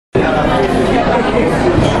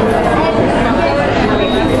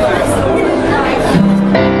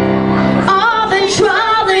I've been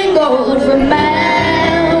traveling gold for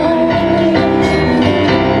miles,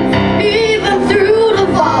 even through the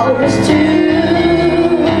forest too.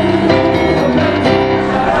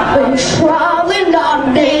 Been traveling all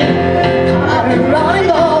day, I've been running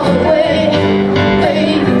all the way,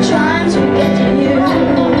 baby, trying to get to you.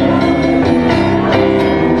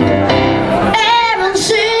 Ever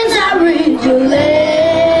since I read your letter,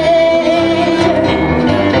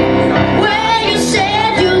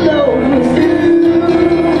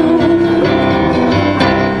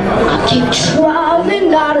 keep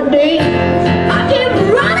traveling out of day, I keep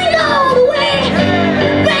running all the way,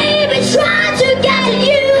 baby, trying to get to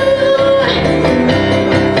you.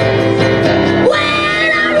 When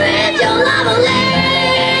I read your love letter,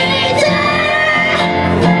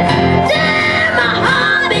 then my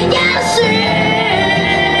heart began to sing.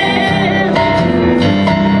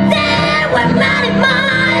 There were many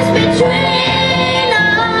miles between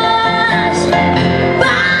us,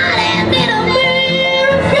 but it didn't mean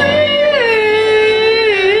a thing.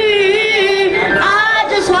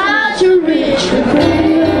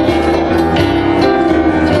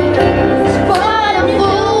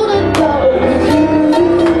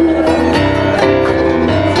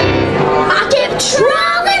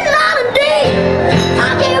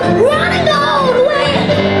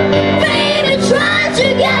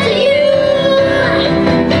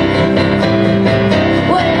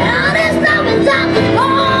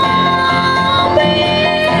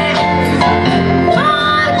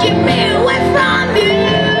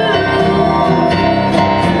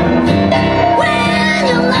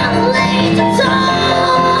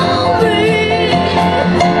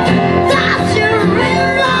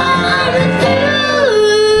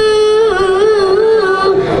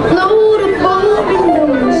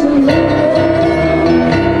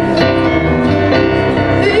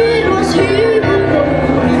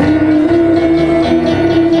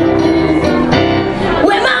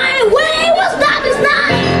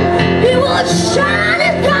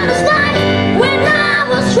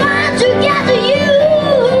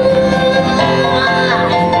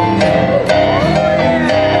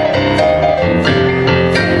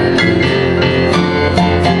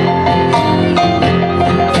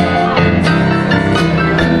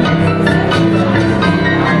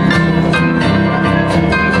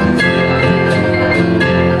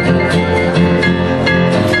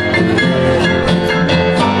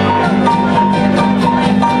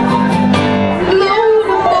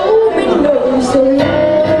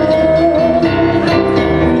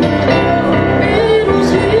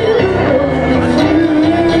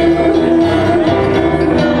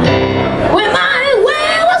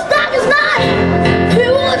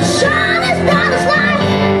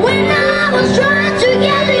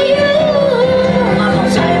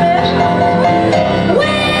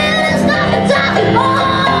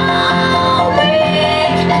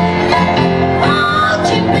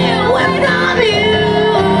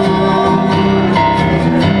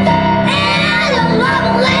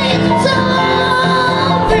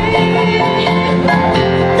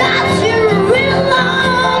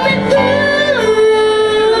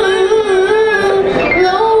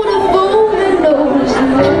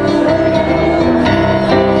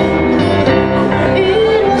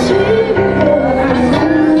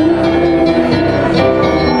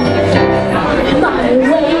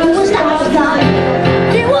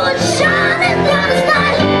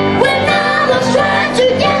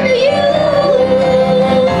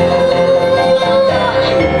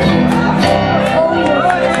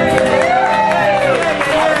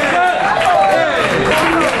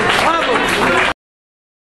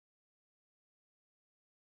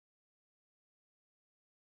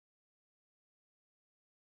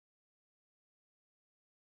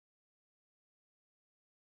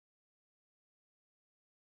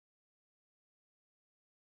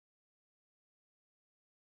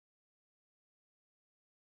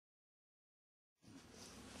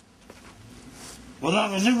 Well,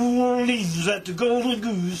 I was in New Orleans at the Golden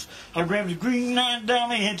Goose. I grabbed the green knight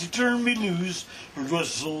down and she turned me loose. Her dress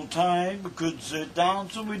was so tight we couldn't sit down,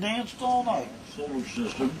 so we danced all night. Solar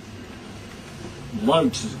system.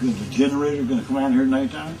 Lights is good. The generator going to come out here at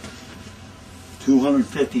nighttime.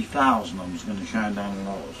 250,000 of them is going to shine down in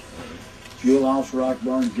those. Fuel house, rock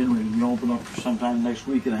barn, getting ready to open up for sometime next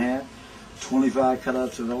week and a half. 25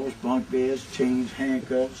 cutouts of those, bunk beds, chains,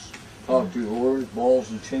 handcuffs, talk to horses,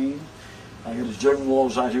 balls and chains. I got his German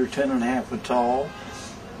walls out here 10.5 foot tall.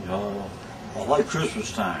 I like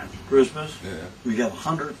Christmas time. Christmas, yeah. We got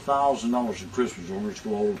 $100,000 in Christmas orders to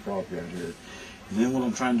go over the property out here. And then what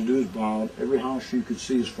I'm trying to do is buy out every house you could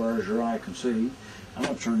see as far as your eye can see. I'm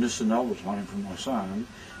going to turn this into Elvis line for my son.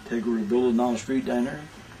 Take her to building down the street down there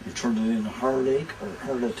and turn it into Heartache or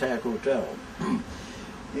Heart Attack Hotel. And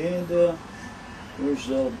there's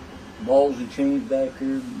balls and chains back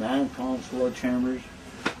here, 9-pound sledgehammers,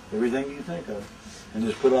 everything you think of. And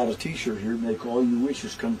just put out a t-shirt here, make all your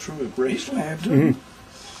wishes come true at Graceland too.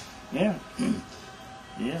 Yeah.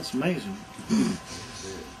 Yeah, it's amazing.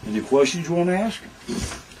 Any questions you want to ask?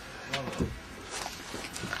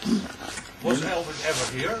 Was Elvis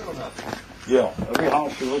ever here or not? Yeah, every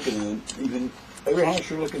house you're looking at, even every house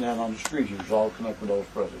you're looking at on the street here is all connected with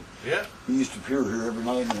Elvis Presley. Yeah. He used to appear here every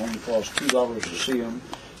night and it only cost $2 to see him,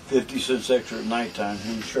 50 cents extra at nighttime.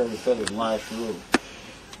 He and Shirley Feather in last room.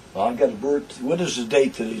 I've got a birth. What is the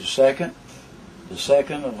date today? The 2nd? The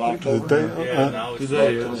 2nd of October? Yeah, now it's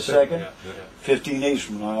Today, the 2nd? Yeah. 15 days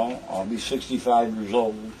from now, I'll be 65 years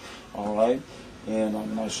old. All right? And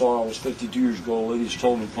when I saw I was 52 years ago, ladies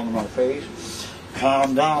told me in front of my face,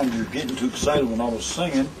 calm down, you're getting too excited. When I was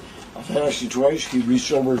singing, I've asked you twice, he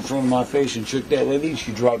reached over in front of my face and shook that lady, and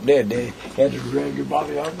she dropped dead. They had to drag your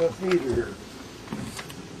body out of my feet here.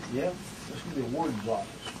 Yeah, this could be a warden's office.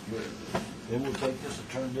 Then we'll take this and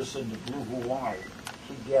turn this into Blue Hawaii.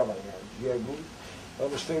 Keith Gallagher. Yeah, movie. That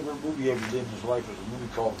was his favorite movie he ever did in his life was a movie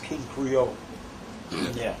called King Creole.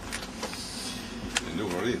 Yeah. In New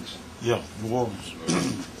Orleans. Yeah, New Orleans.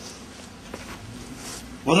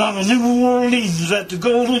 Well, I'm in New Orleans at the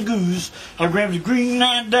Golden Goose. I grabbed a green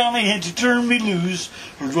night down and she turned me loose.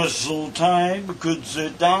 Her dress was so tight we couldn't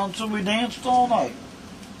sit down, so we danced all night.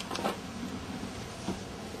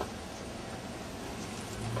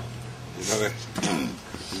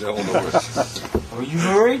 You know all the words. Are you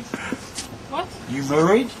married? What? You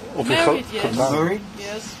married? Married, yes. You married?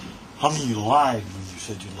 Yes. Honey, you lied when you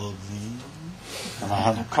said you loved me, and I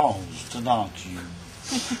had no cause to doubt you.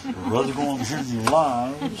 I'd rather go on hearing your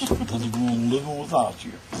lies than to go on living without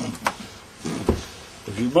you.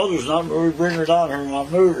 If your mother's not married, bring her down here and I'll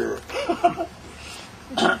marry her.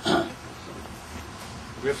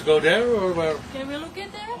 We have to go there or where? Can we look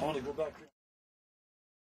at there? I want to go back here.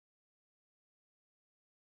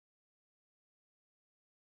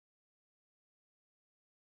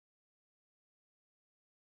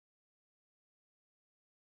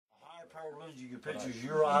 High-powered lens, you can pictures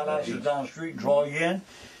your eyelashes down the street and draw you in.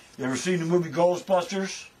 You ever seen the movie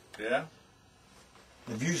Ghostbusters? Yeah.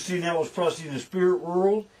 Have you seen Elvis Presley in the spirit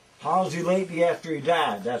world? How's he lately after he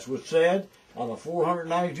died? That's what's said out of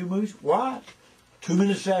 492 movies. What? 2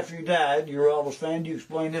 minutes after he died, you're an Elvis fan, you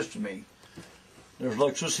explain this to me. There's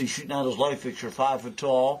electricity shooting out his light fixture, 5 foot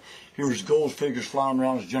tall. Here's gold figures flying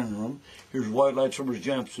around his general room. Here's white lights over his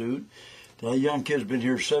jumpsuit. That young kid's been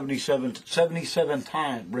here 77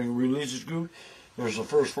 times, bringing religious group. There's the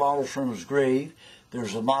first flowers from his grave.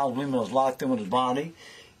 There's the mild women that's locked in with his body.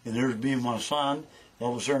 And there's me and my son,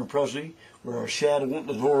 Elvis Aaron Presley, where a shadow went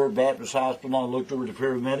to the door at Baptist Hospital. I looked over the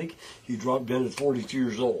paramedic. He dropped dead at 42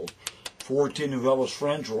 years old. 14 of Elvis'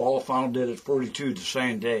 friends were all found dead at 42 the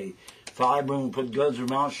same day. 5 women put guns in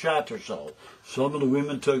their mouths, shot themselves. Some of the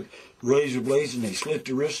women took razor blades and they slit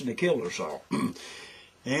their wrists and they killed themselves.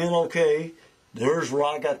 And okay, there's where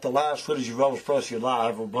I got the last footage of Elvis Presley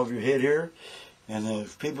alive above your head here. And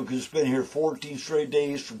if people could spend here 14 straight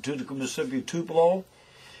days from Tunica, Mississippi to Tupelo,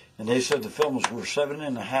 and they said the film was worth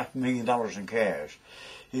 $7.5 million in cash.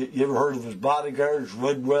 You ever heard of his bodyguards,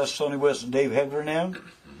 Red West, Sonny West, and Dave Hebler and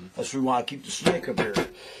them? That's why I keep the snake up here.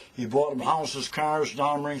 He bought them houses, cars,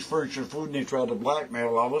 diamond rings, furniture, food, and they tried to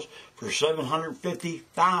blackmail Elvis for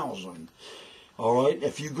 $750,000. All right,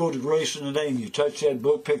 if you go to Graceland today and you touch that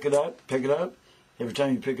book, pick it up. Every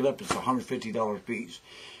time you pick it up, it's $150 a piece.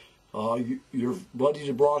 Your buddy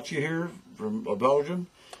that brought you here from Belgium,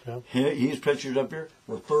 he's pictured up here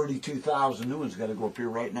with 32,000 new ones got to go up here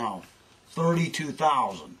right now.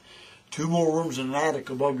 32,000. 2 more rooms in an attic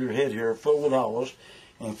above your head here filled with Elvis,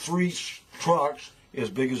 and 3 trucks as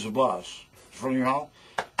big as a bus in front of your house.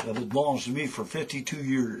 That belongs to me for 52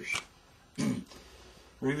 years.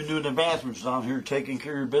 We're even doing the bathrooms down here, taking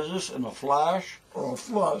care of your business in a flash or a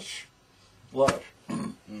flush. Flush.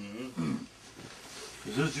 Mm-hmm.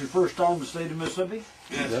 Is this your first time in the state of Mississippi?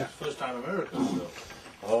 Yes, yeah. First time in America.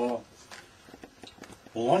 So.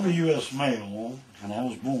 Well, I'm a U.S. male, and I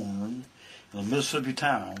was born in a Mississippi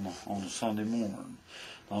town on a Sunday morning.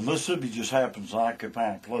 Now, Mississippi just happens to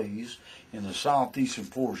occupy a place in the southeastern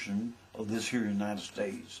portion of this here United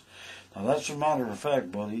States. Now, that's a matter of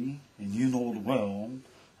fact, buddy, and you know it well.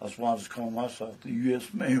 That's why I just call myself the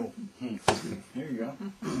U.S. male. Here you go.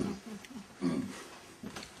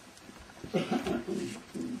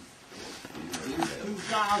 There's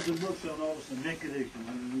 2,000 books on Elvis, the Nick edition.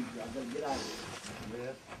 I gotta get out of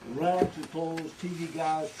here. Rags and clothes, TV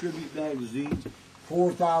guys, tribute magazines,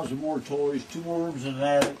 4,000 more toys, 2 more rooms in an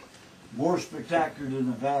attic, more spectacular than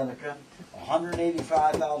the Vatican,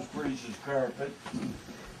 185,000 square inches of carpet.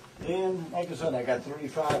 And like I said, I got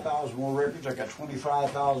 35,000 more records. I got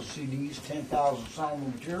 25,000 CDs, 10,000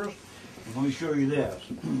 signed materials. And let me show you this.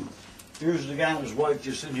 Here's the guy and his wife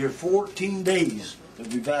just sitting here 14 days. They'll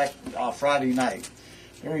be back Friday night.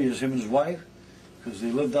 There he is, him and his wife, because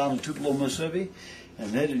they live down in Tupelo, Mississippi.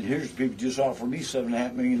 And then here's people just offered me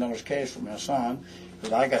 $7.5 million cash for my son,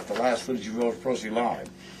 because I got the last footage of Elvis Presley live.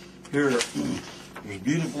 Here, there's a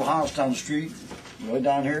beautiful house down the street, right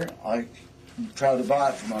down here. I tried to buy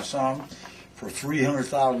it for my son for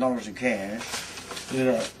 $300,000 in cash. Look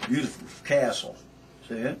at that beautiful castle.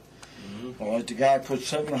 See it? All right, the guy put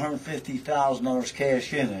 $750,000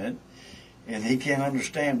 cash in it, and he can't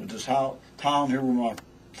understand. But this town here where my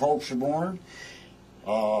folks are born,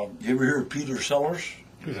 you ever hear of Peter Sellers?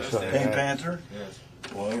 Pink Panther? Yes.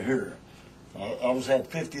 Well, here. I was had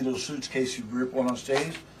 50 of those suitcases you grip on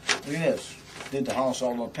stage. Look at this. Did the house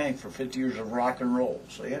all in pink for 50 years of rock and roll.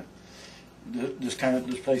 See it? This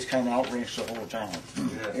place kind of outranks the whole town.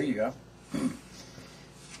 Yes. There you go.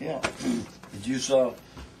 Yeah.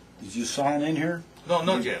 Did you sign in here? No,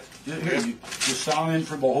 not yet. Just sign in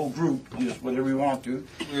for the whole group, just whatever you want to.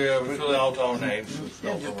 Yeah, we fill out our names.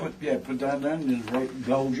 Yeah, just put that down and just write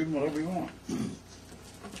Belgium, whatever you want.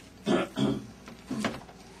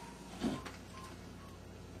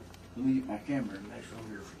 Let me get my camera next over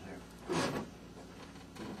here for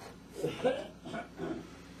there.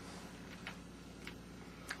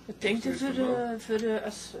 Ik denk dat voor de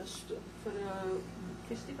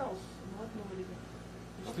festivals. Wat noemen die?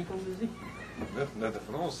 Dus die komen zien. Net de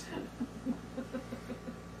Frans.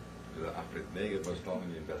 Après 9 was het al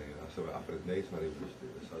niet in België. Als we après 9 maar even rusten,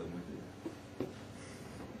 dat zou moeten doen.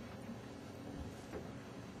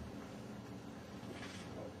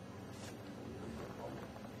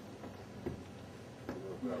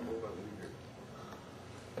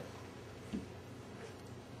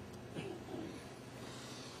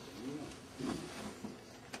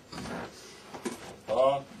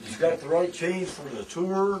 He's got the right change for the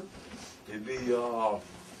tour. It'd be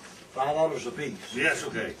 $5 a piece. Yes,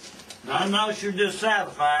 okay. Now, unless you're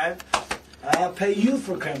dissatisfied, I'll pay you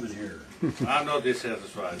for coming here. I'm not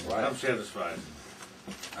dissatisfied. Right. I'm satisfied.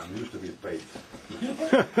 I'm used to be paid.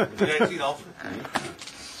 Kijk, zie af.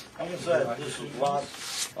 Like I said, this is a lot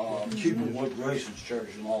cheaper than what Graceland's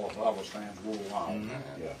charging all of Elvis fans worldwide.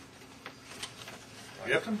 Yeah.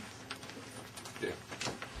 Je hebt hem? Ja.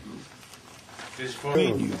 Dit is voor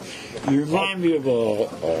You remind me of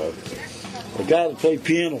a guy that played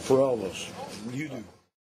piano for Elvis. You do.